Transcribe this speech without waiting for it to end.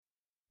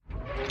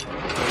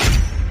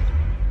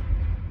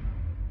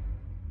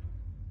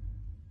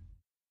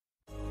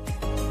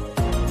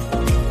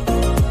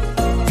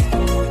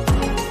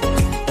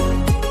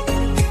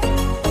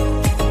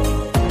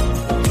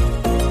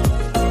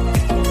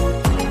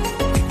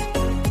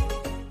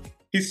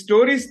His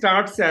story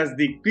starts as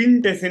the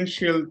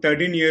quintessential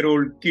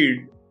 13-year-old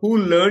kid who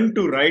learned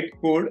to write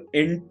code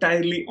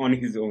entirely on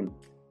his own.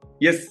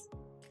 Yes,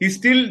 he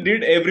still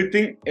did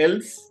everything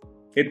else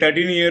a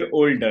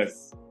 13-year-old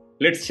does.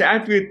 Let's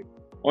chat with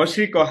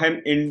Oshri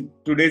Cohen in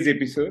today's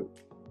episode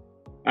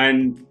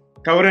and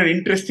cover an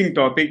interesting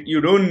topic. You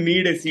don't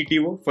need a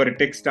CTO for a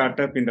tech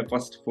startup in the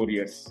first 4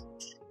 years.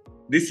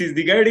 This is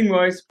the Guiding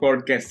Voice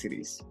podcast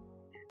series.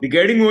 The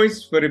Guiding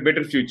Voice for a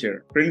Better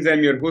Future. Friends,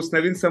 I'm your host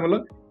Naveen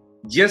Samala,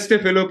 just a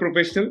fellow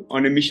professional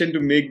on a mission to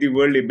make the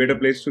world a better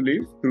place to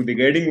live. Through the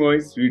Guiding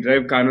Voice, we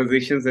drive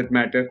conversations that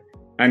matter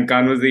and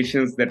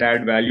conversations that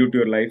add value to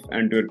your life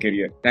and to your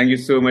career. Thank you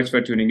so much for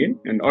tuning in.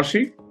 And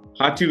Oshri,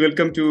 hearty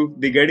welcome to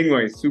the Guiding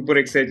Voice. Super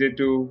excited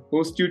to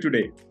host you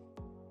today.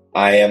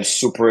 I am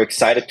super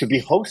excited to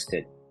be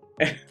hosted.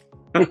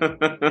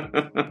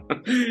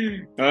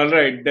 All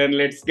right, then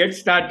let's get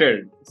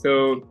started.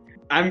 So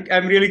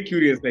I'm really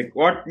curious, like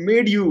what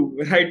made you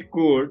write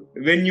code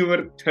when you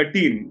were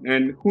 13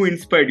 and who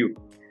inspired you?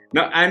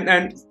 Now,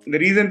 and the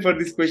reason for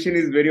this question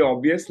is very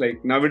obvious.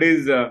 Like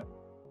nowadays,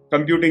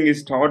 computing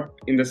is taught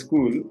in the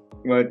school,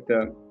 but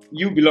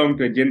you belong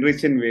to a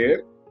generation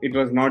where it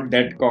was not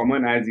that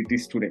common as it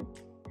is today,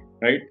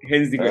 right?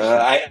 Hence the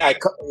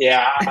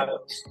question.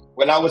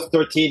 When I was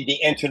 13, the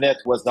internet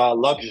was a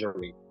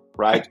luxury,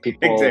 right?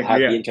 People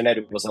had the internet.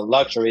 It was a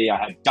luxury. I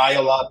had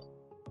dial-up.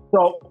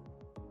 So,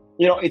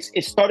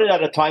 it started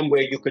at a time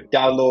where you could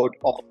download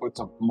all sorts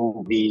of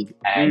movies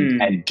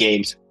and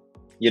games.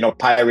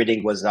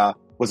 Pirating was a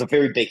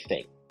very big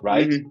thing,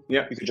 right? Mm-hmm.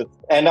 Yeah. You could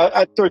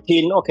at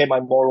 13, okay, my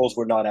morals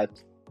were not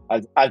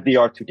as they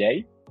are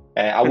today.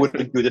 I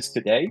wouldn't do this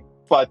today,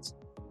 but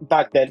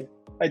back then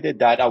I did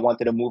that. I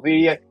wanted a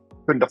movie, I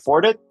couldn't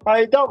afford it,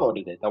 I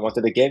downloaded it. I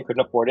wanted a game,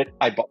 couldn't afford it,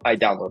 I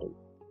downloaded it.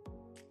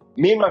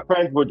 Me and my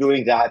friends were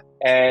doing that,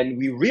 and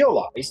we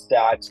realized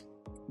that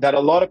a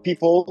lot of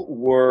people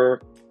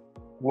were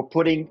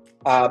putting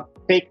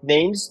fake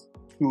names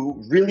to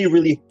really,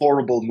 really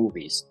horrible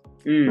movies,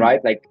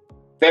 right? Like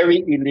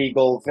very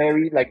illegal,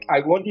 very like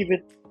I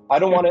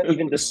don't want to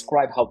even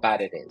describe how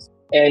bad it is.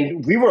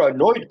 And we were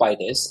annoyed by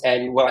this.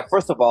 And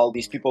first of all,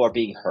 these people are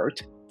being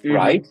hurt,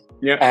 right?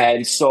 Yeah.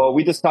 And so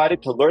we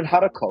decided to learn how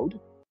to code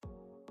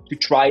to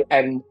try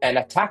and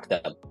attack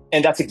them.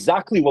 And that's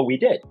exactly what we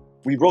did.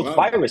 We wrote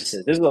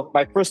viruses. This is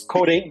my first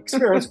coding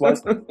experience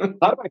was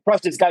how do I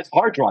crush this guy's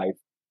hard drive?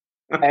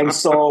 And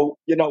so,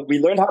 we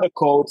learned how to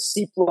code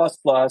C++,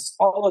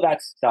 all of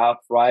that stuff,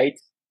 right?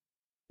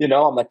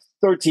 I'm like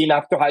 13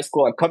 after high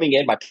school. I'm coming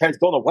in. My parents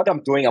don't know what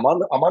I'm doing. I'm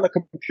on a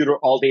computer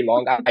all day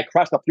long. I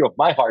crashed a few of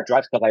my hard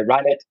drives because I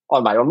ran it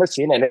on my own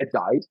machine and it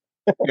died.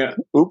 Yeah.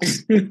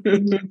 Oops. and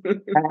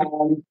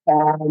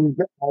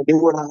they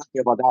were not happy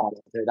about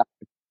that.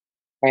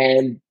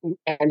 And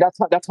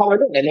that's how I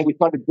did. And then we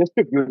started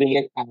distributing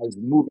it as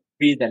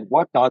movies and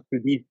whatnot to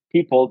these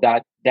people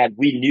that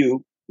we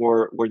knew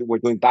were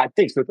doing bad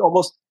things. So it's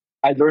almost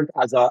I learned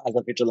as a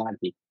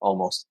vigilante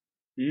almost.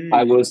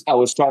 I was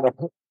trying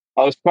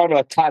to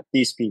attack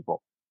these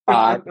people.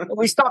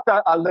 We stopped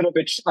a little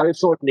bit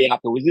shortly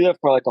after. We did it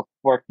for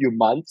a few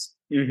months,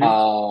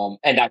 and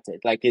that's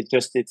it. Like it's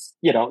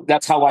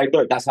that's how I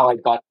learned. That's how I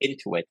got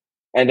into it.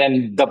 And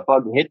then the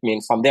bug hit me,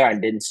 and from there I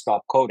didn't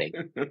stop coding.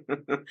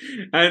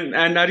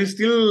 And are you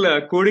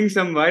still coding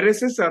some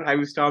viruses, or have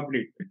you stopped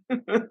it?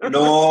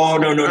 No.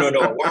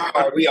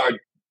 We are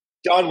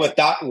done with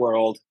that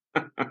world.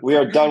 We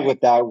are done with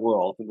that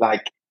world.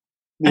 Like,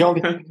 I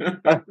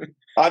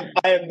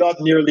am not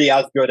nearly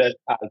as good as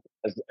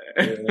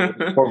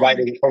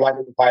providing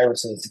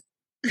viruses.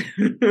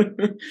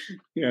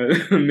 Yeah,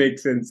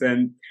 makes sense.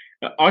 And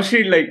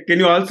Oshri, can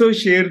you also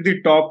share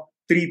the top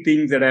 3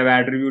 things that I've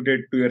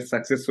attributed to your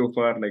success so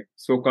far, like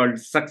so-called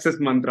success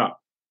mantra?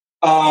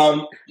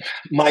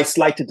 My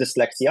slight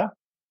dyslexia.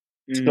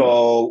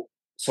 So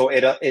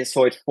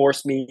it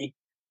forced me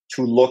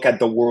to look at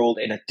the world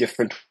in a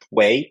different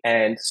way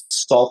and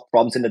solve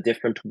problems in a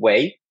different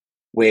way,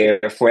 where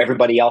for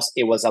everybody else,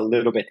 it was a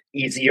little bit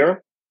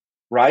easier,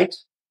 right?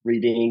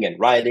 Reading and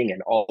writing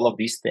and all of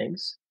these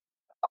things.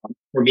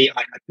 For me,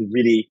 I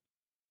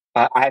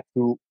had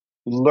to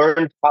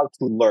learn how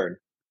to learn,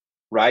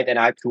 right? And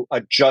I have to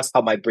adjust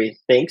how my brain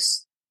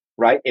thinks,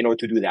 right? In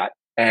order to do that.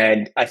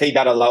 And I think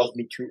that allows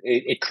me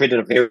it created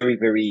a very,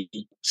 very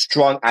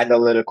strong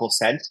analytical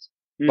sense.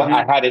 But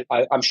I had it,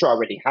 I'm sure I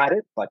already had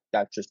it, but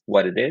that's just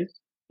what it is.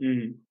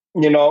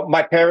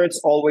 My parents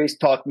always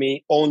taught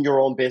me, own your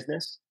own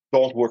business.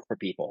 Don't work for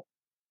people.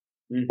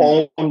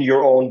 Own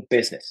your own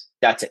business.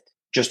 That's it.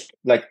 Just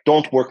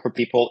don't work for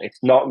people. It's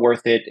not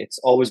worth it. It's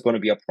always going to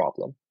be a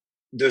problem.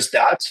 There's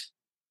that.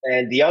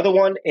 And the other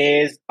one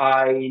is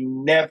I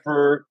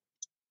never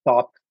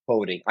stopped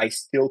coding. I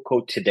still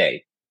code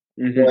today.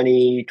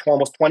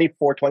 almost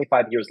 24,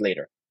 25 years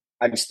later.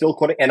 I'm still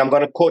coding, and I'm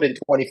going to code in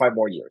 25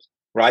 more years,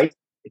 right?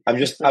 I'm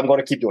going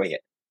to keep doing it.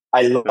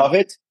 I love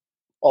it,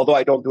 although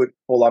I don't do it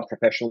full on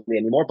professionally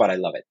anymore, but I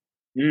love it.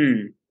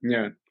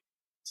 Yeah.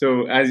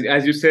 So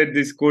as you said,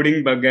 this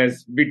coding bug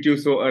has bit you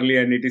so early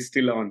and it is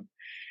still on.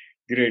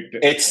 Great.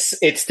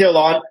 It's still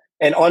on.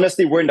 And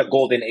honestly, we're in the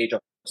golden age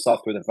of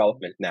software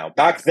development now.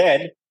 Back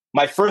then,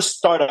 my first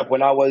startup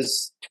when I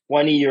was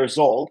 20 years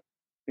old,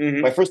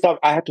 Mm-hmm. my first startup,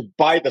 I had to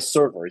buy the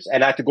servers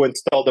and I had to go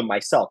install them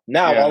myself.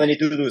 Now, all I need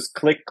to do is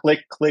click, click,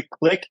 click,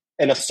 click,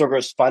 and a server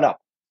is spun up.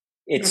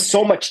 It's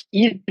so much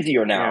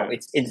easier now.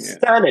 It's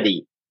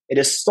insanity. It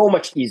is so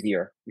much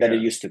easier than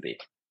it used to be.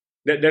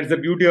 That's the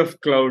beauty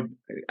of cloud.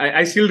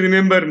 I still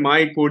remember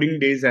my coding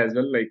days as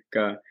well. Like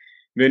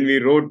when we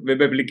wrote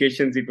web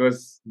applications, it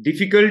was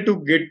difficult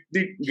to get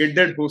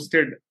that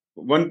hosted.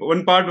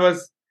 One part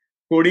was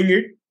coding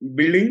it,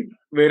 building,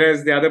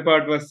 whereas the other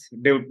part was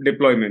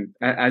deployment.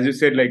 As you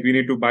said, like we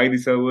need to buy the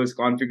servers,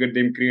 configure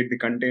them, create the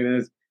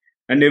containers,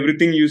 and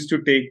everything used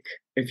to take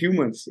a few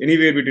months,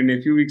 anywhere between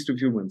a few weeks to a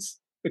few months.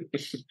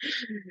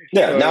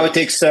 Now it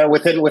takes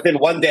within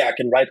one day I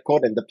can write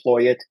code and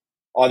deploy it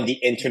on the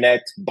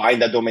internet,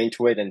 bind a domain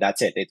to it, and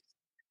that's it.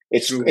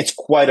 It's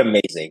quite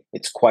amazing.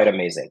 It's quite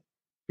amazing.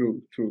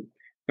 True.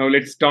 Now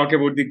let's talk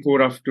about the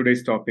core of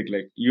today's topic,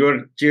 like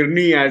your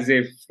journey as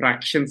a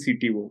fraction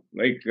CTO.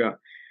 Like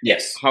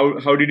yes,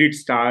 how did it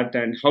start,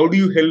 and how do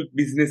you help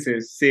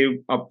businesses save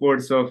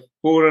upwards of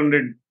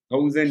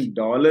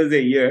 $400,000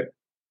 a year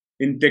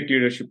in tech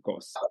leadership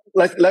costs?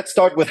 Let's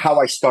start with how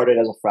I started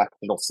as a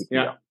fractional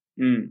CTO.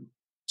 Yeah.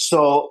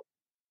 So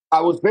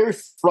I was very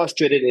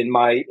frustrated in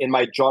my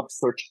job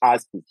search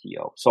as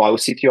CTO. So I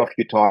was CTO a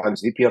few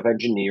times, VP of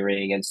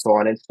engineering, and so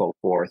on and so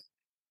forth.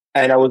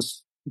 And I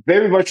was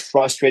very much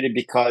frustrated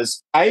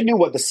because I knew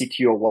what the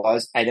CTO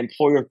was, and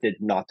employers did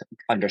not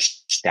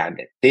understand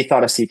it. They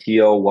thought a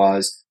CTO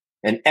was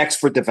an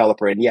expert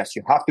developer. And yes,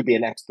 you have to be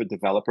an expert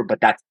developer,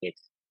 but that's it.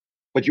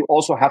 But you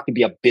also have to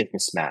be a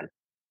businessman.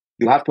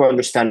 You have to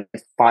understand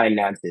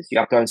finances. You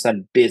have to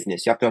understand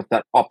business. You have to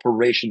understand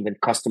operations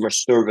and customer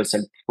service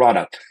and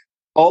product.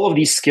 All of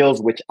these skills,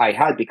 which I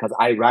had because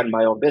I ran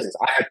my own business.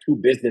 I had 2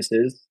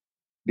 businesses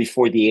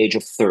before the age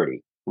of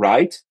 30,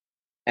 right?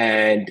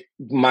 And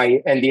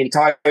the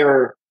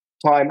entire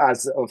time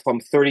from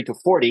 30 to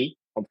 40,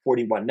 I'm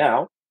 41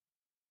 now,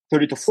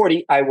 30 to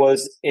 40, I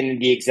was in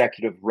the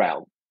executive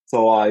realm.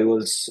 So I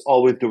was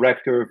always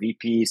director,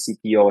 VP,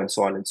 CTO, and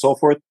so on and so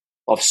forth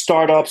of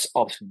startups,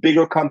 of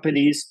bigger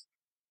companies,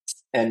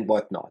 and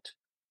whatnot.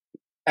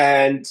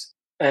 And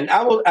as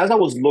I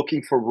was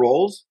looking for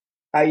roles,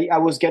 I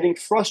was getting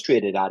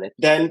frustrated at it.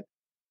 Then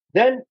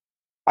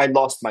I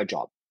lost my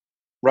job,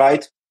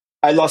 right?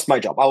 I lost my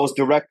job. I was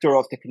director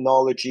of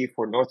technology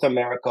for North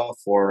America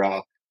for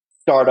a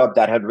startup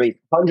that had raised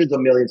hundreds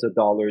of millions of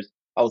dollars.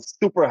 I was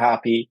super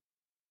happy.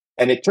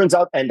 And it turns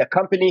out, and the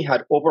company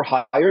had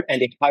overhired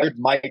and they hired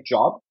my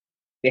job.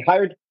 They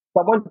hired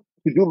someone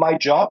to do my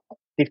job.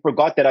 They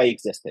forgot that I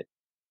existed.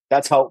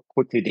 That's how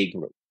quickly they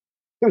grew.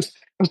 It was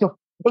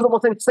the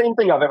most insane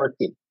thing I've ever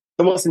seen.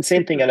 The most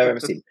insane thing I've ever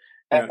seen.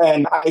 Yeah.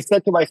 And I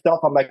said to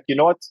myself, I'm like, you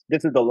know what?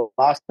 This is the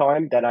last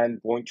time that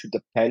I'm going to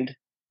depend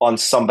on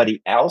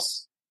somebody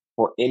else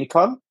for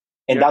income.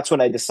 And that's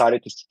when I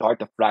decided to start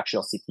the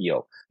fractional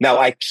CTO. Now,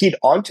 I keyed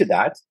onto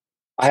that.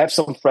 I have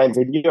some friends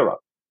in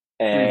Europe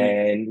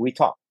and we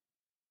talk.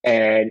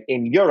 And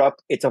in Europe,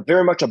 it's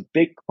very much a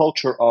big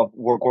culture of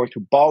we're going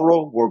to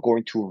borrow, we're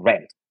going to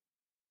rent.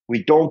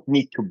 We don't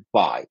need to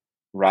buy,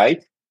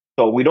 right?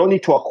 So we don't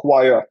need to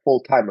acquire a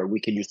full-timer. We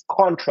can use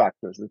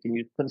contractors. We can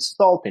use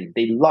consultants.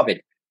 They love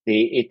it.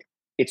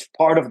 It's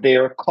part of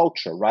their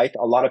culture, right?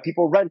 A lot of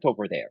people rent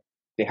over there.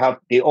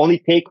 They only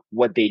take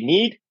what they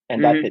need,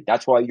 and that's it.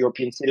 That's why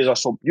European cities are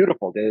so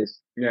beautiful. There's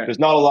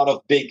not a lot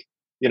of big,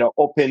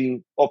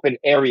 open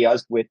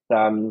areas with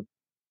houses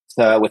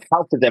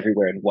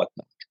everywhere and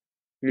whatnot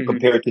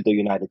compared to the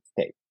United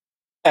States.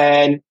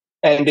 And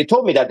they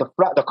told me that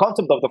the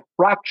concept of the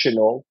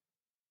fractional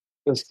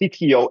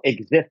CTO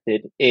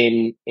existed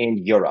in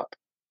Europe.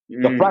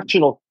 The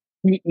fractional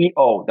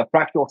CEO, the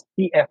fractional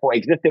CFO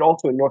existed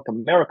also in North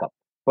America,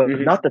 but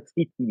not the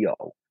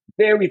CTO.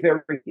 Very,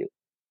 very few.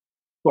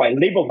 So I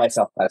labeled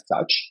myself as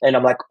such, and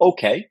I'm like,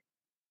 okay,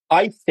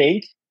 I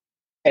think,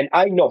 and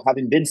I know,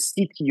 having been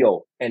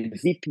CTO and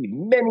VP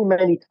many,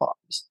 many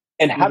times,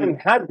 and having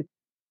had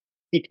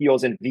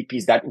CTOs and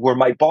VPs that were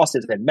my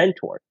bosses and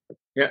mentors,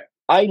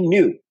 I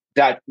knew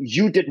that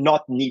you did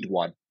not need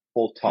one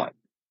full time.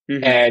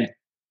 And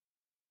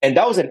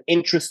that was an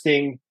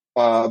interesting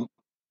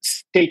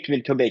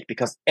statement to make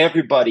because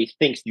everybody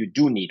thinks you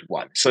do need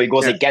one. So it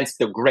goes against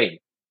the grain.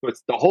 So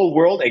it's the whole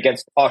world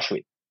against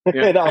Oshri.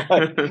 And I'm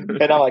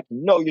like,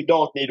 no, you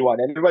don't need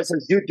one. And everybody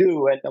says, you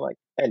do. And I'm like,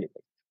 anyway.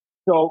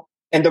 So,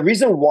 and the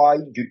reason why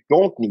you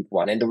don't need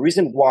one, and the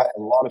reason why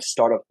a lot of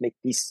startups make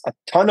a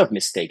ton of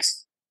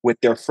mistakes with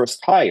their first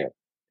hire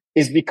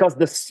is because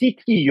the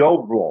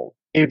CTO role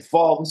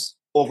evolves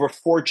over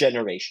 4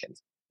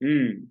 generations.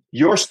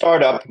 Your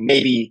startup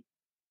may be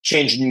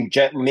changing,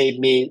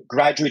 maybe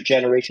graduate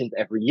generations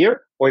every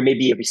year, or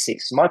maybe every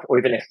 6 months, or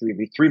even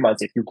every 3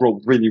 months if you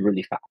grow really,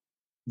 really fast.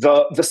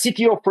 The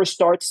CTO first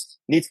starts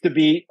needs to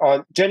be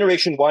on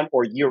generation 1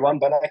 or year 1,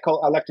 but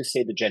I like to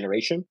say the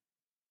generation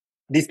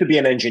needs to be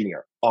an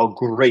engineer, a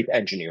great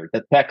engineer,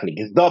 the tech lead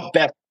is the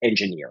best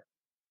engineer.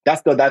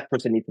 That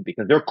person needs to be,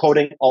 because they're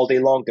coding all day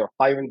long. They're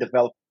hiring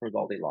developers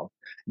all day long.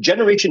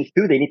 Generation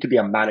 2, they need to be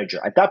a manager.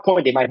 At that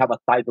point, they might have a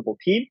sizable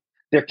team.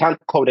 They can't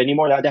code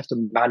anymore. Now they have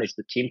to manage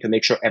the team to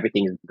make sure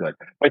everything is good.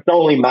 But it's not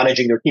only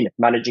managing their team, it's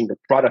managing the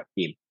product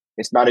team.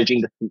 It's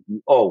managing the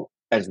CEO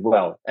as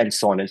well, and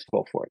so on and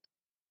so forth.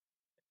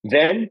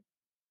 Then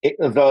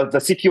the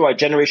CTO at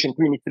Generation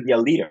 3 needs to be a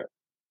leader,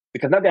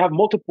 because now they have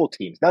multiple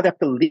teams. Now they have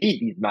to lead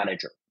these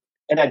managers.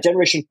 And at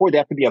Generation 4, they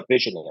have to be a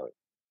visionary.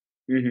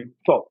 Mm-hmm.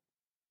 So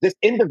this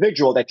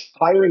individual that's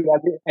hiring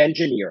as an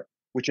engineer,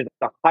 which is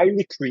a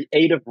highly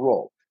creative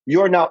role, you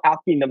are now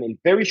asking them in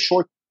very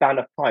short span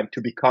of time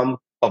to become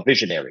a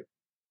visionary,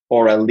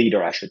 or a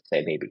leader, I should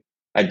say, maybe.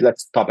 And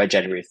let's stop at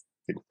Generation,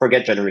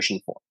 forget Generation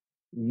 4.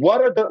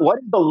 What is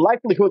the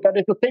likelihood that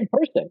it's the same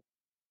person?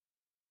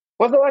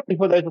 What's the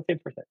likelihood that it's the same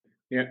person?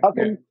 Yeah.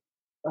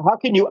 How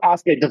can you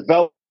ask a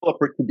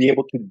developer to be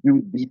able to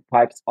do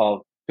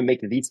to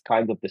make these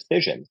kinds of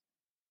decisions?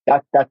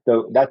 That's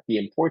the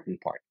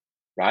important part,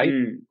 right?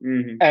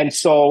 Mm-hmm. And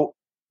so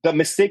the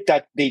mistake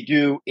that they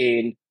do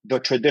in the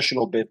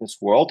traditional business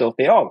world, they'll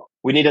say, "Oh,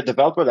 we need a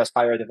developer, let's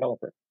hire a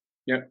developer."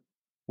 Yeah.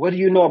 What do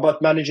you know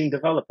about managing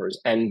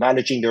developers and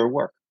managing their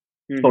work?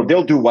 Mm-hmm. So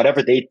they'll do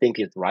whatever they think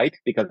is right,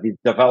 because these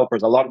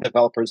developers, a lot of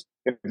developers,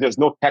 if there's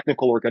no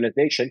technical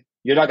organization,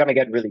 you're not going to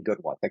get really good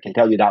ones. I can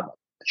tell you that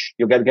much.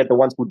 You're going to get the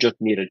ones who just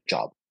need a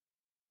job,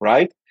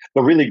 right?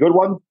 The really good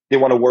ones, they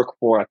want to work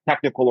for a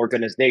technical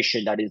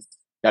organization that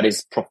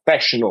is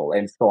professional,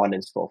 and so on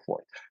and so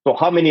forth. So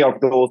how many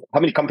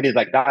companies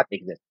like that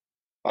exist?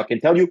 I can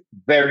tell you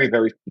very,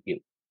 very few.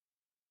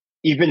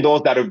 Even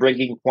those that are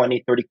bringing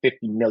 20, 30, $50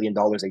 million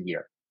a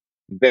year.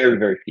 Very,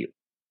 very few.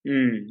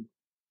 Mm.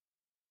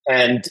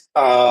 And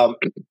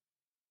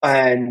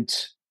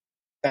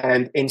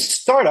in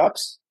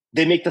startups,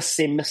 they make the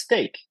same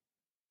mistake.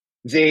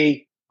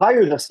 They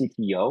hire the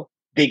CTO,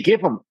 they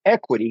give him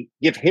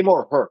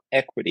or her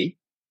equity,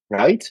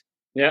 right?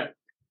 Yeah.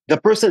 The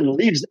person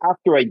leaves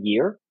after a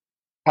year,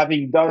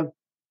 having done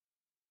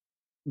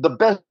the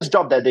best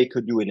job that they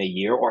could do in a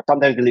year, or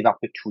sometimes they leave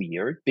after 2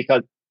 years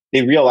because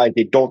they realize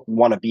they don't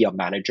want to be a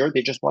manager,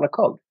 they just want to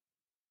code.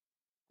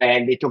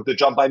 And they took the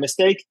job by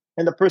mistake,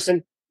 and the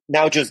person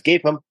now just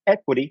gave him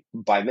equity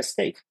by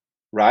mistake,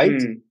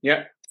 right?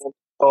 Yeah.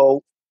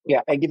 So,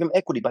 I give him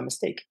equity by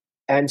mistake.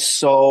 And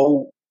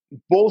so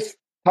both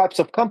types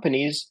of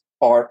companies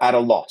are at a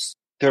loss.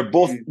 They're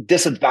both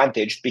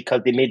disadvantaged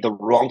because they made the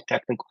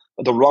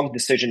wrong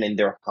decision in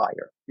their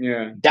hire.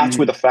 Yeah. That's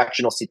where the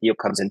fractional CTO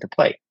comes into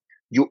play.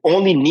 You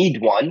only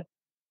need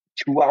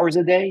 2 hours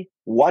a day,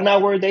 1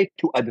 hour a day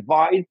to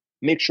advise,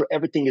 make sure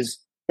everything is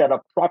set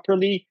up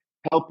properly,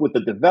 help with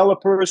the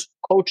developers,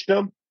 coach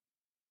them.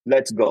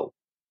 Let's go.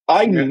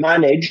 I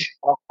manage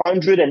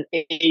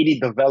 180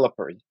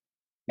 developers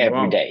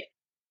every day.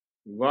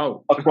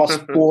 Wow.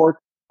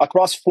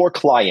 Across four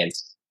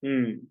clients.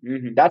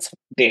 Mm-hmm.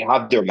 They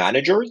have their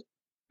managers.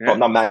 Yeah. So I'm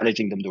not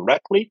managing them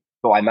directly.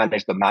 So I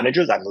manage the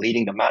managers. I'm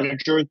leading the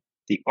managers,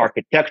 the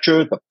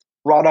architecture, the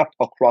product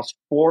across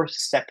 4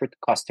 separate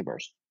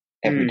customers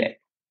every day.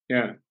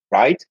 Yeah.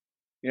 Right?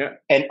 Yeah.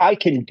 And I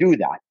can do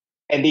that.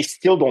 And they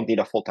still don't need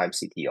a full-time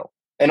CTO.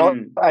 And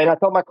I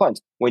tell my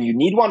clients, when you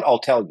need one, I'll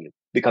tell you,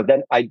 because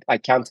then I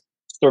can't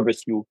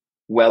service you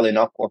well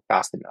enough or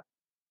fast enough.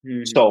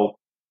 Mm-hmm.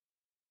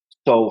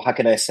 So how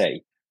can I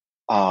say?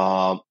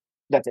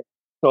 That's it.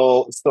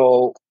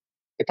 So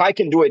if I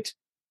can do it,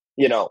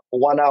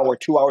 1 hour,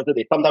 2 hours a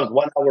day, sometimes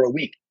 1 hour a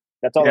week,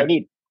 that's all I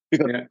need.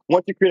 Because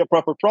once you create a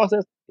proper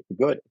process, it's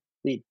good.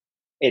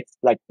 It's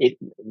like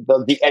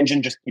the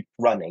engine just keeps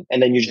running,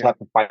 and then you just have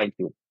to fine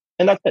tune,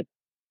 and that's it.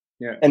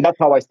 Yeah. And that's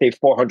how I save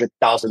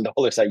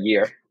 $400,000 a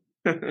year,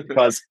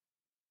 because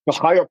to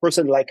hire a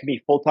person like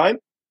me full time,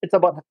 it's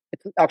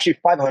actually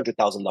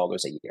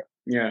 $500,000 a year.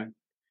 Yeah.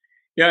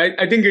 Yeah,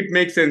 I think it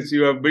makes sense.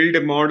 You have built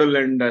a model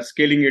and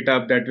scaling it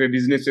up. That way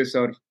businesses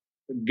are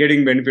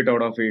getting benefit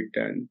out of it.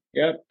 And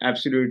yeah,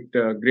 absolute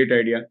great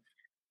idea.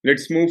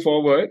 Let's move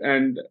forward.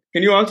 And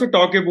can you also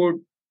talk about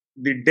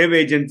the dev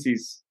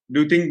agencies?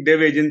 Do you think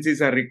dev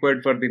agencies are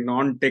required for the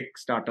non-tech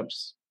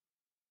startups?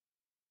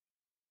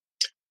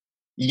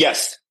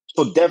 Yes.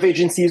 So dev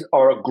agencies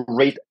are a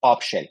great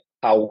option.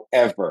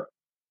 However,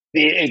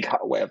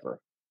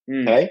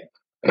 okay?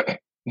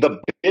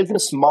 The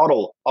business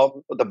model of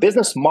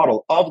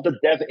the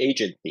dev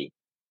agency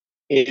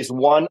is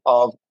one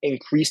of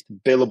increased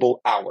billable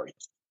hours.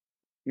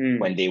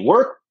 When they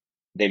work,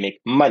 they make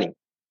money.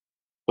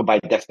 So by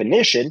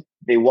definition,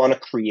 they want to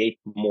create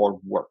more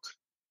work.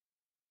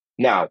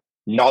 Now,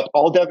 not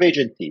all dev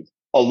agencies.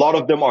 A lot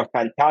of them are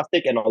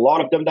fantastic, and a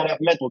lot of them that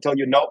I've met will tell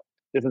you, no,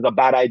 this is a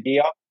bad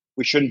idea.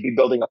 We shouldn't be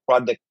building a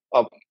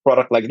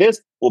product like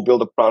this. We'll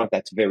build a product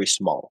that's very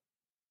small.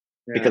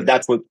 Because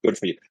that's what's good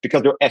for you.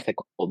 Because they're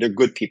ethical. They're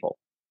good people.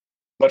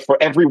 But for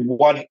every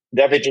one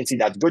dev agency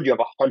that's good, you have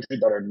 100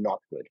 that are not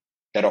good,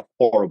 that are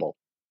horrible,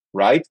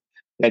 right?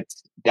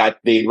 That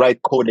they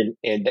write code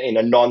in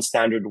a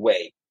non-standard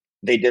way.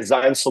 They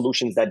design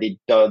solutions that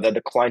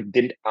the client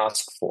didn't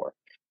ask for.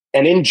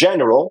 And in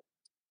general,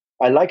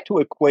 I like to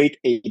equate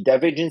a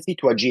dev agency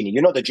to a genie.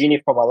 You know the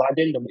genie from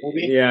Aladdin, the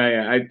movie?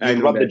 Yeah, I You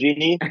know rub the that.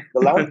 genie, the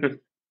lamp,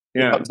 he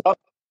Yeah, comes up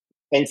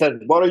and says,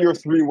 "What are your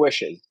three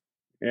wishes?"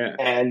 yeah.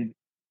 And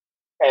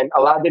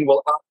Aladdin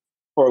will ask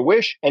for a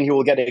wish and he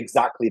will get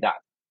exactly that,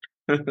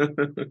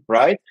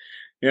 right?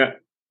 Yeah.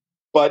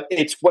 But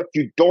it's what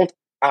you don't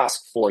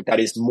ask for that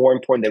is more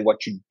important than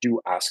what you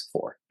do ask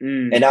for.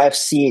 And Mm. I've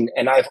seen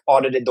and I've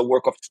audited the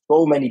work of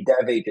so many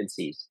dev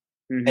agencies,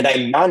 and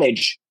Mm-hmm. I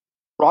manage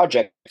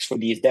projects for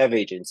these dev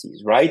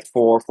agencies, right?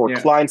 For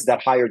Yeah. clients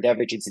that hire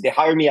dev agencies, they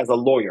hire me as a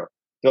lawyer.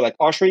 They're like,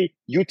 Oshri,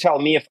 you tell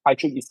me if I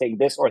should be saying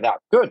this or that.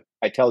 Good,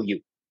 I tell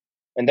you.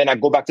 And then I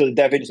go back to the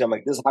dev agency. I'm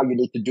like, this is how you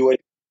need to do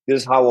it.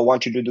 This is how I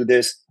want you to do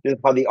this. This is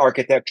how the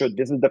architecture,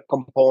 this is the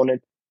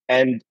component.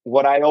 And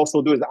what I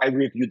also do is I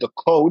review the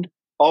code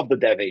of the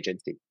dev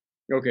agency.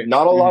 Okay.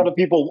 Not a lot Mm-hmm. of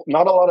people,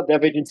 not a lot of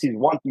dev agencies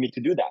want me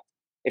to do that.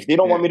 If they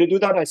don't Yeah. want me to do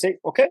that, I say,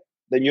 okay,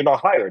 then you're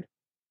not hired.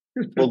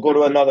 We'll go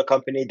to another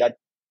company that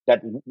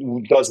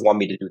does want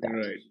me to do that.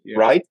 Right. Yeah.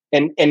 Right.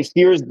 And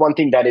here's one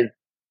thing that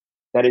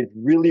is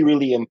really,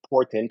 really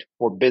important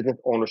for business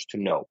owners to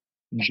know.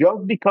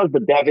 Just because the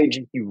dev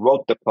agency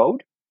wrote the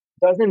code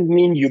doesn't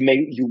mean you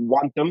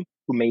want them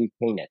to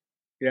maintain it.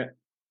 Yeah.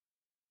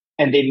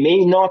 And they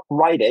may not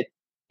write it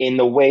in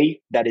a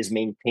way that is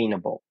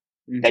maintainable,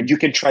 Mm-hmm. that you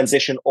can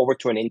transition over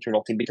to an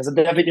internal team, because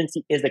the dev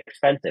agency is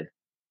expensive.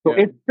 So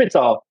Yeah. if it's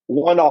a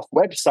one-off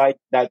website,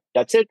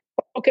 that's it.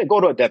 Okay, go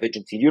to a dev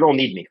agency. You don't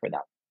need me for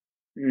that.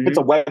 If it's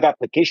a Mm-hmm. web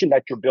application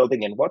that you're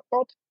building and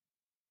whatnot,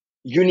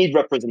 you need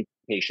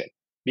representation,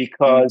 Mm.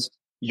 because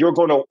you're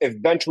going to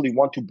eventually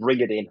want to bring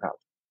it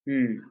in-house.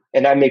 Mm.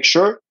 And I make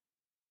sure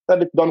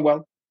that it's done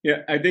well. Yeah,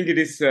 I think it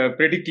is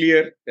pretty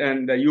clear.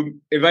 And you,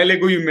 a while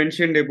ago, you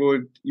mentioned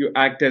about you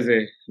act as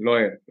a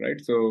lawyer, right?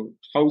 So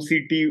how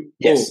CTO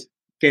Yes.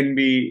 can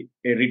be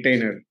a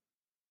retainer?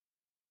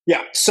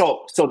 Yeah.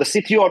 So the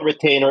CTO on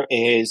retainer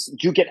is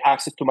you get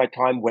access to my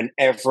time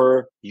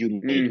whenever you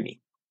need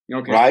me,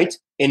 Okay. right?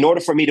 In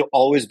order for me to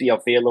always be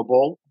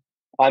available,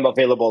 I'm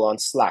available on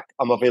Slack.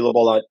 I'm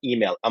available on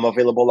email. I'm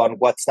available on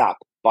WhatsApp,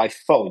 by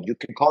phone. You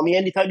can call me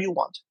anytime you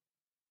want,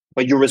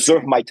 but you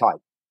reserve my time.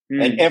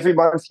 And every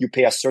month you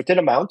pay a certain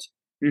amount.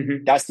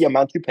 Mm-hmm. That's the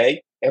amount you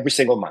pay every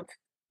single month.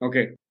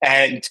 Okay.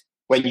 And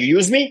when you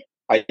use me,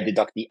 I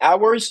deduct the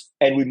hours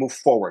and we move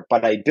forward.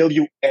 But I bill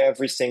you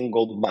every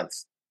single month,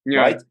 Yeah.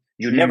 right?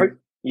 You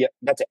never, yeah,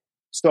 that's it.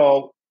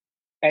 So,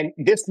 and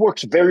this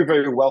works very,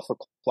 very well for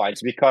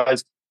clients,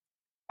 because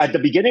at the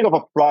beginning of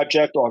a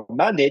project or a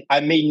mandate,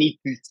 I may need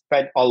to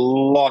spend a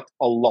lot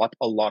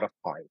of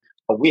time.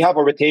 But we have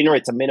a retainer,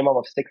 it's a minimum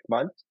of 6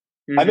 months.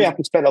 I may have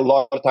to spend a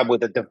lot of time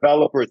with the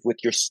developers,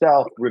 with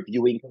yourself,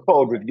 reviewing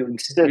code, reviewing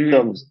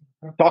systems,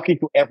 talking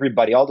to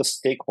everybody, all the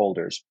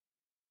stakeholders.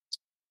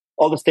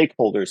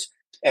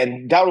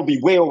 And that will be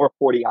way over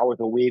 40 hours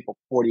a week or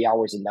 40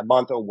 hours in the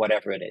month or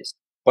whatever it is.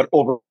 But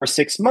over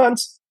 6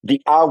 months,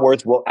 the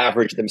hours will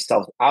average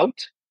themselves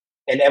out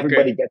and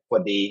everybody gets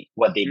what they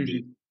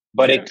need.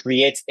 But it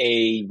creates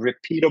a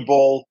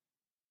repeatable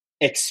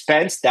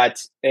expense,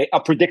 that's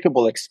a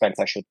predictable expense,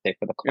 I should say,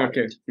 for the client.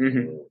 Okay.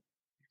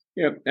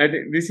 Yeah, I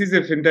think this is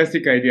a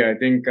fantastic idea. I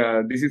think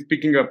this is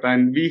picking up,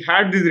 and we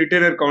had this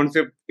retainer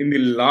concept in the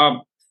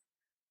law.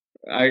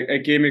 I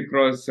came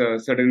across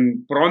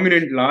certain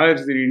prominent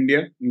lawyers in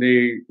India.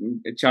 They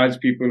charge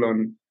people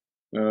on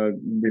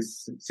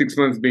this 6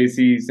 months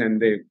basis,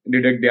 and they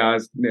deduct the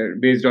hours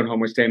based on how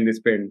much time they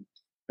spend.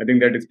 I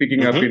think that is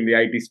picking up in the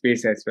IT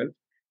space as well.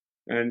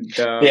 And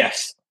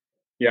Yes.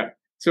 yeah.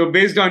 So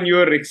based on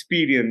your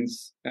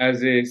experience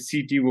as a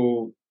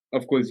CTO,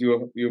 of course,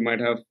 you might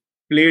have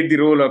played the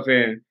role of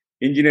a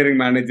engineering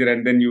manager,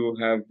 and then you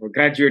have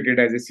graduated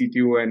as a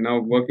CTO and now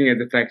working as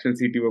a fractional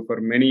CTO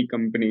for many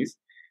companies.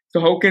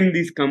 So how can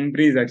these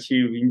companies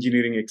achieve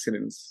engineering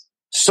excellence?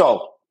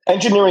 So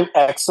engineering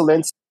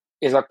excellence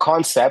is a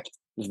concept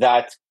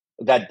that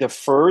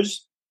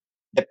differs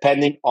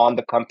depending on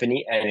the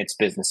company and its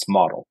business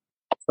model.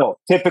 So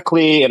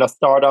typically in a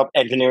startup,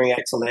 engineering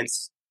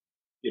excellence,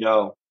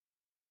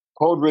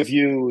 code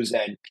reviews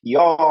and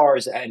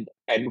PRs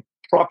and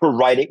proper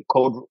writing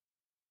code,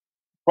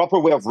 proper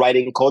way of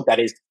writing code that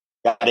is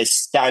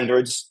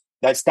standard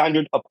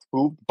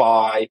approved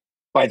by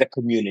the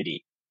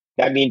community.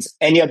 That means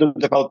any other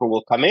developer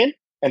will come in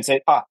and say,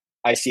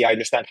 I see, I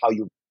understand how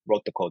you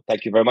wrote the code.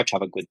 Thank you very much.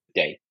 Have a good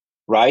day.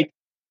 Right?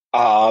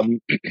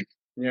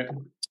 Yeah.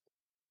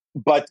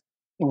 But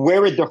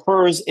where it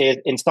differs is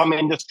in some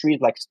industries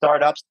like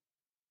startups,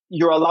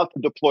 you're allowed to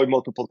deploy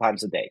multiple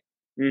times a day.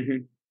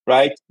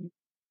 Right?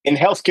 In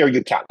healthcare,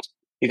 you can't.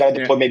 You got to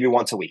deploy maybe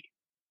once a week.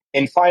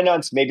 In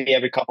finance, maybe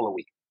every couple of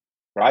weeks.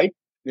 Right?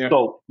 Yeah.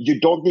 So you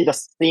don't need the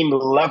same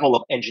level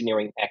of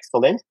engineering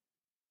excellence,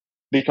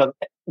 because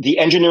the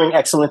engineering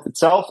excellence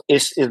itself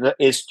is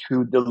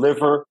to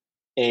deliver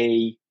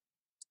a,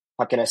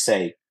 how can I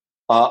say,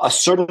 a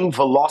certain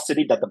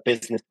velocity that the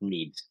business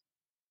needs,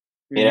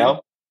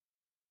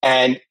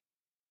 and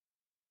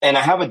I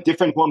have a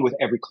different one with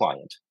every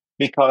client,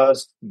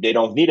 because they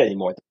don't need any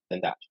more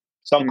than that.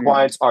 Some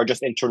clients are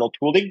just internal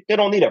tooling. They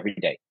don't need every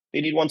day.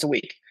 They need once a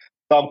week.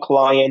 Some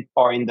clients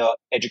are in the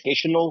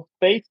educational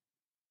space.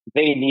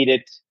 They need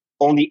it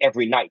only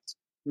every night.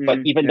 But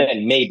even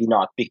then, maybe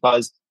not,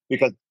 because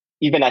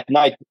even at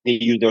night they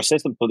use their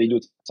system, so they do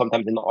it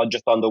sometimes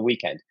just on the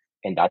weekend,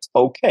 and that's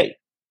okay,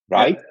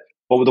 right? Yeah.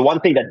 But the one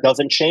thing that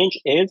doesn't change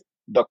is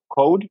the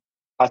code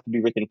has to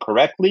be written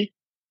correctly,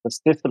 the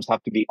systems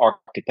have to be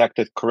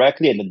architected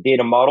correctly, and the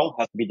data model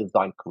has to be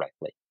designed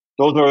correctly.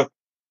 Those are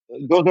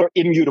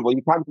immutable.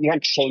 You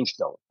can't change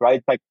those, right?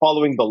 It's like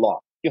following the law.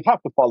 You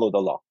have to follow the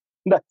law.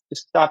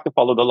 Just have to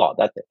follow the law.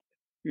 That's it.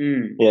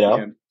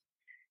 Yeah.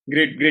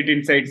 Great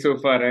insight so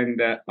far. And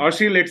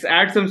Oshri, let's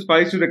add some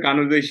spice to the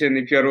conversation.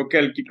 If you're okay,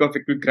 I'll kick off a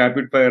quick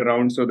rapid fire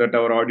round so that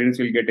our audience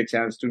will get a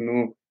chance to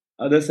know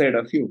other side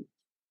of you.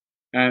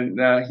 And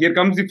here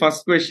comes the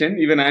first question.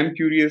 Even I'm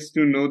curious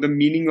to know the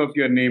meaning of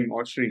your name,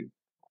 Oshri.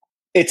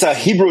 It's a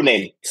Hebrew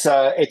name.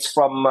 It's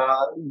from,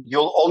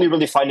 you'll only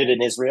really find it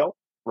in Israel,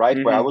 right?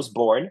 Where I was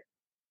born.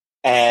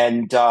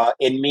 And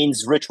it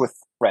means rich with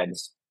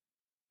friends.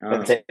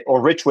 That's it.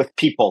 Or rich with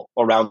people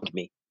around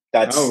me.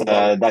 That's what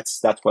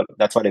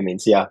it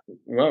means. Yeah.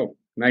 Wow.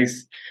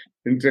 Nice.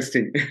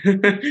 Interesting.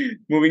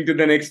 Moving to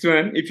the next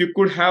one. If you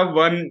could have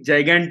one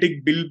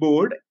gigantic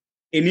billboard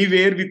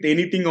anywhere with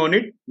anything on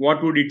it,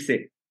 what would it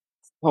say?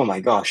 Oh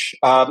my gosh.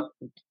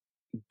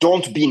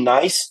 Don't be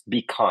nice,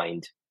 be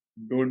kind.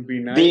 Don't be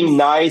nice. Being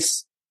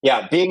nice.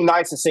 Yeah. Being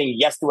nice is saying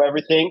yes to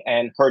everything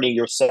and hurting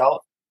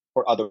yourself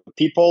for other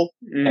people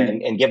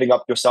and giving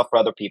up yourself for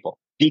other people.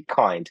 Be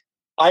kind.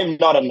 I'm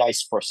not a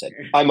nice person.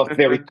 I'm a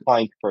very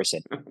kind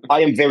person.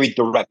 I am very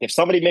direct. If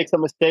somebody makes a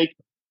mistake,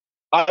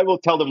 I will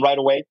tell them right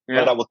away,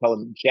 but I will tell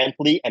them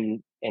gently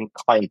and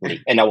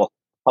kindly, and I will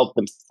help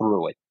them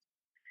through it.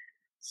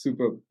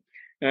 Superb.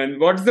 And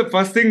what's the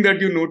first thing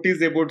that you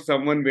notice about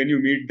someone when you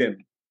meet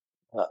them?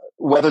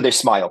 Whether they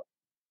smile.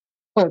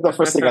 The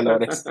first thing I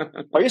notice.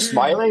 Are you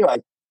smiling?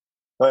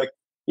 Like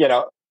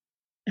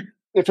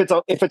if it's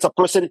a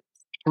person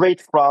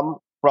straight from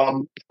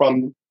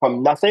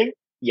nothing,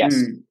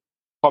 yes.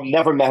 From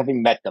never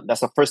having met them. That's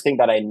the first thing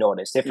that I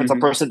noticed. If it's a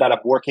person that I'm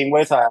working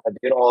with, I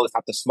don't always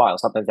have to smile.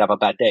 Sometimes I have a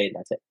bad day, and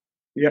that's it.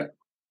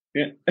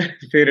 Yeah.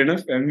 Fair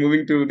enough. And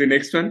moving to the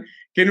next one.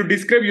 Can you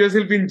describe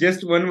yourself in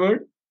just one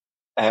word?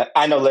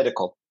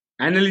 Analytical.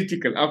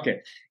 Analytical.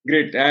 Okay,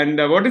 great. And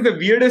what is the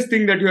weirdest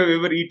thing that you have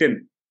ever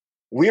eaten?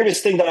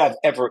 Weirdest thing that I've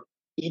ever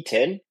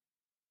eaten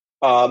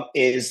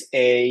is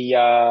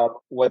a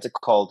what's it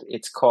called?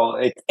 It's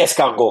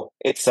escargot.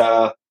 It's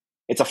a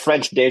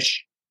French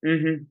dish.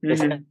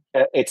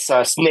 It's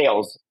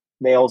snails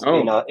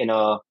in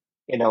a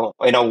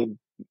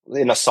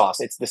sauce.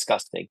 It's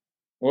disgusting.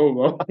 Oh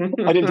wow.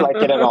 I didn't like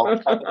it at all.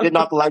 I did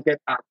not like it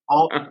at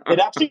all. It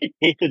actually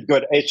tasted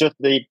good. It's just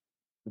the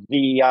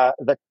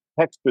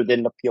texture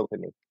didn't appeal to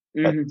me.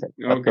 That's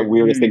the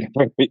weirdest thing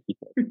I've ever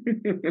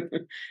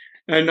eaten.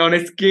 And on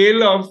a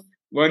scale of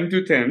 1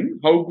 to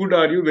 10, how good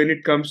are you when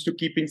it comes to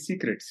keeping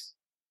secrets?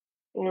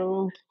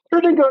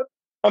 Pretty good.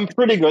 I'm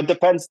pretty good.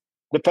 Depends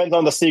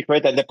on the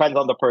secret and depends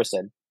on the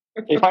person.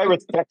 If I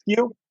respect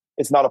you,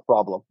 it's not a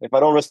problem. If I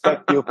don't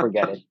respect you,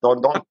 forget it.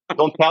 Don't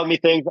tell me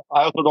things.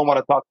 I also don't want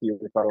to talk to you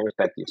if I don't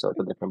respect you. So it's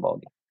a different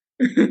ballgame.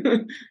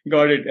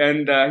 Got it.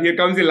 And here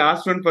comes the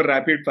last one for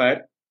rapid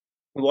fire.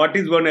 What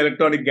is one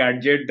electronic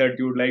gadget that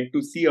you would like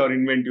to see or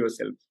invent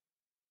yourself?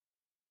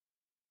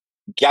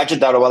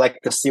 Gadget that I would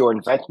like to see or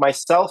invent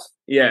myself?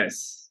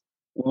 Yes.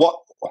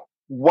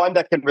 One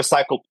that can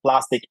recycle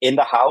plastic in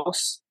the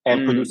house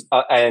and produce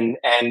and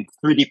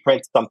 3D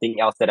print something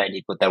else that I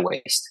need with that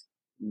waste.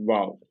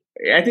 Wow.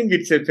 I think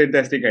it's a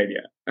fantastic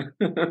idea.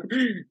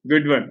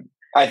 Good one.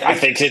 I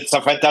think it's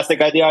a fantastic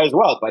idea as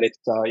well, but it's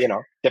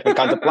different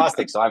kinds of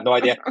plastic, so I have no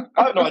idea.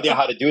 I have no idea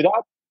how to do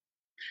that.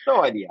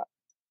 No idea.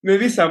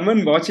 Maybe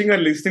someone watching or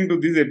listening to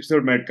this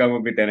episode might come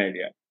up with an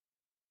idea.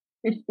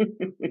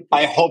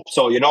 I hope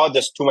so.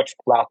 There's too much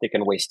plastic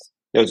and waste.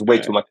 There's way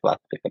too much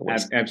plastic and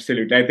waste.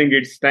 Absolutely. I think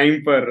it's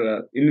time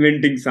for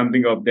inventing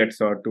something of that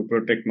sort to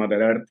protect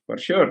Mother Earth for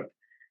sure.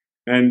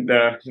 And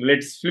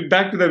let's flip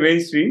back to the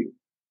mainstream.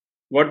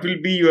 What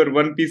will be your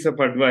one piece of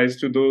advice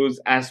to those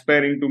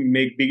aspiring to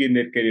make big in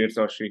their careers,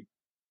 Oshri?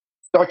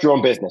 Start your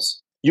own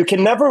business. You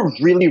can never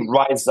really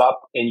rise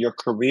up in your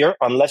career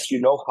unless you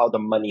know how the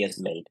money is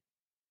made.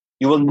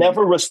 You will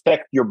never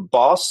respect your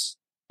boss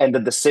and the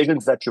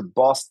decisions that your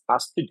boss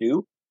has to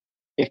do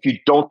if you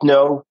don't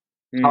know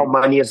how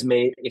money is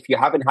made, if you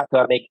haven't had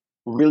to make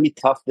really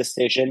tough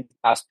decisions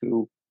as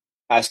to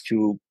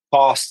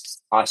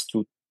costs, as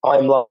to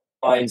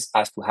timelines,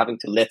 as to having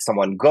to let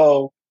someone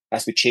go,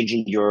 as to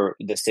changing your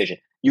decision.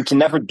 You can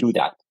never do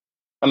that.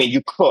 I mean,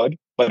 you could,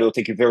 but it'll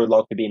take you very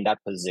long to be in that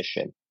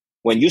position.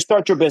 When you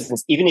start your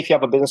business, even if you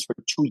have a business for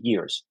 2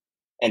 years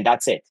and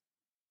that's it,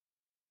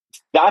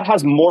 that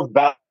has more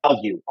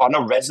value on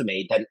a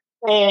resume than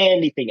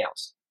anything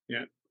else.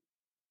 Yeah.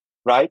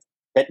 Right?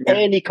 Than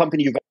any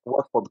company you've ever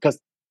worked for, because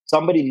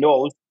somebody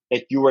knows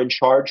that you were in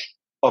charge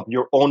of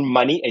your own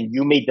money and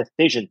you made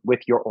decisions with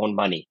your own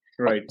money.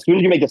 Right. As soon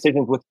as you make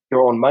decisions with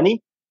your own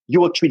money, you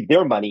will treat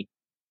their money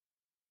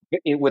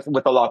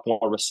with a lot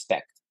more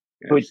respect.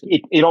 So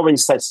it already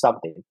says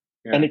something.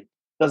 Yeah. And it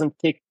doesn't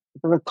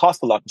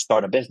cost a lot to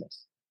start a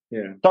business.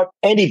 Yeah. Start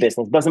any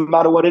business, doesn't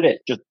matter what it is.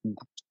 Just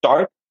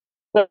start,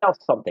 sell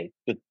something,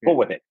 just go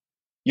with it.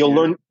 You'll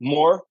learn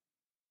more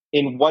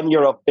in 1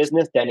 year of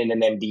business than in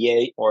an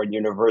MBA or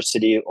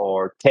university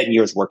or 10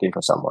 years working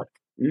for someone.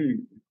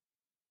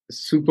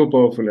 Super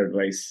powerful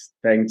advice.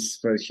 Thanks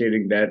for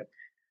sharing that.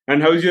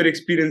 And how's your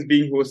experience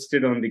being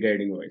hosted on The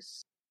Guiding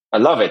Voice? I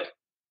love it.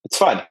 It's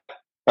fun.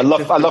 I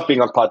love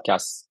being on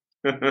podcasts.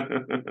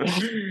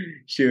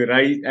 Sure.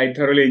 I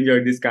thoroughly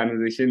enjoyed this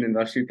conversation. And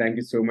Oshri, thank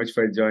you so much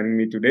for joining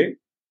me today.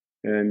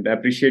 And I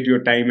appreciate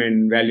your time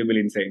and valuable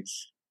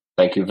insights.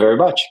 Thank you very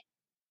much.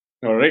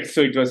 All right.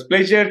 So it was a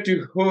pleasure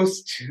to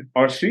host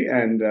Oshri.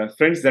 And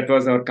friends, that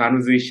was our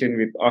conversation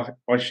with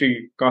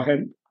Oshri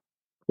Cohen,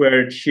 who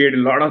had shared a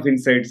lot of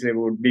insights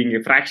about being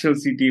a fractional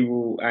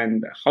CTO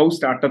and how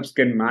startups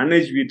can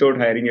manage without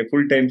hiring a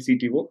full-time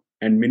CTO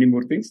and many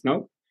more things.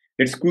 Now,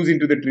 let's cruise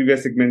into the trivia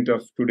segment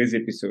of today's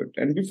episode.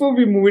 And before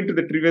we move into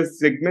the trivia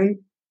segment,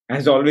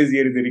 as always,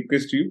 here is a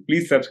request to you.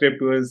 Please subscribe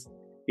to us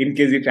in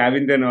case if you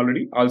haven't done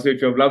already. Also,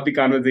 if you have loved the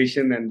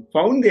conversation and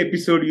found the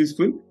episode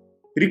useful,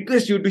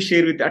 request you to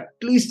share with at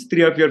least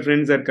 3 of your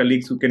friends or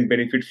colleagues who can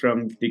benefit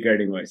from The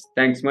Guiding Voice.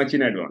 Thanks much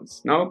in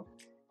advance. Now,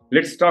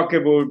 let's talk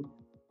about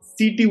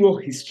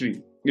CTO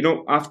history.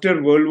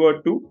 After World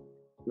War II,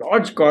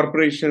 large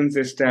corporations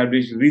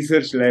established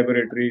research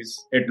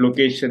laboratories at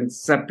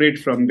locations separate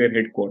from their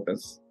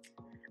headquarters.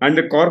 And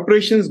the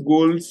corporation's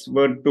goals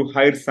were to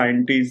hire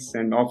scientists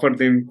and offer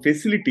them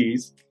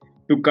facilities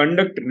to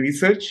conduct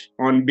research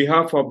on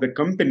behalf of the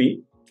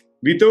company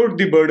without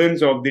the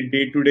burdens of the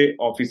day-to-day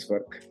office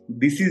work.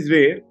 This is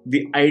where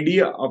the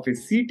idea of a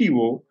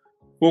CTO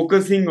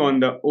focusing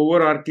on the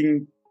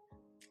overarching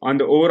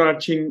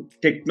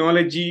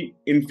technology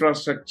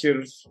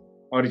infrastructures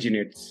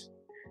originates.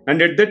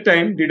 And at that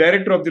time, the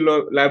director of the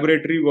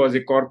laboratory was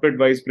a corporate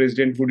vice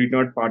president who did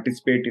not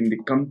participate in the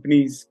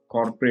company's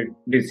corporate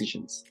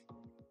decisions.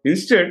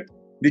 Instead,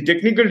 the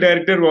technical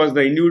director was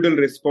the individual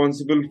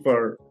responsible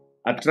for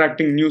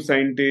attracting new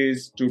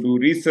scientists to do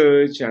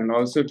research and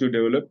also to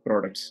develop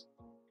products.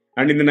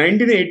 And in the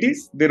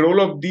 1980s, the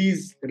role of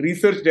these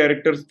research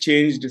directors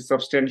changed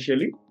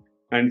substantially.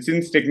 And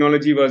since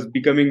technology was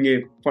becoming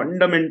a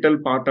fundamental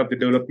part of the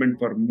development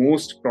for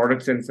most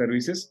products and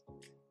services,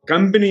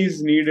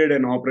 companies needed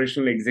an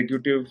operational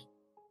executive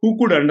who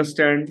could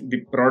understand the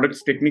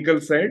product's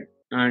technical side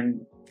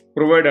and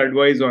provide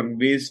advice on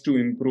ways to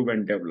improve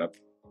and develop.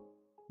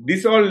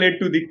 This all led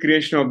to the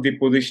creation of the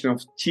position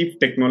of Chief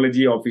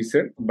Technology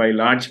Officer by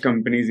large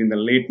companies in the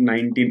late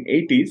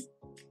 1980s,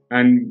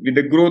 and with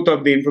the growth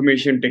of the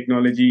information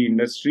technology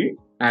industry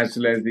as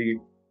well as the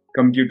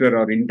computer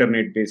or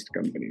internet-based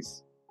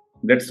companies.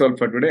 That's all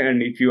for today.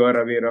 And if you are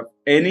aware of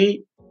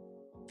any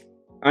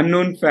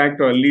unknown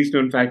fact or least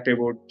known fact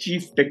about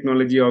Chief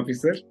Technology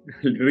Officer,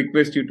 I'll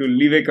request you to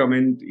leave a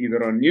comment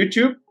either on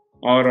YouTube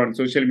or on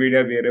social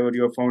media, wherever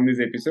you have found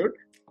this episode.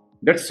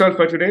 That's all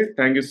for today.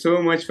 Thank you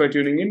so much for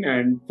tuning in.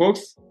 And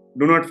folks,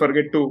 do not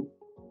forget to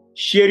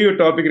share your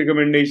topic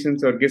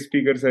recommendations or guest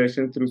speaker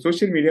suggestions through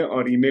social media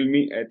or email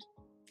me at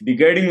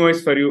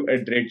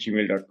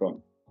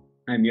theguidingvoiceforyou@gmail.com.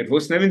 I'm your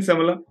host, Navin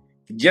Samala,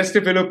 just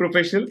a fellow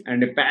professional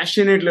and a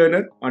passionate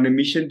learner on a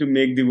mission to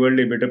make the world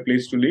a better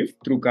place to live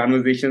through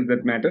conversations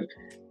that matter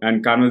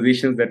and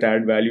conversations that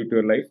add value to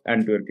your life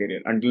and to your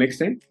career. Until next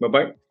time,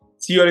 bye-bye.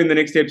 See you all in the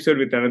next episode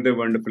with another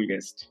wonderful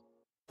guest.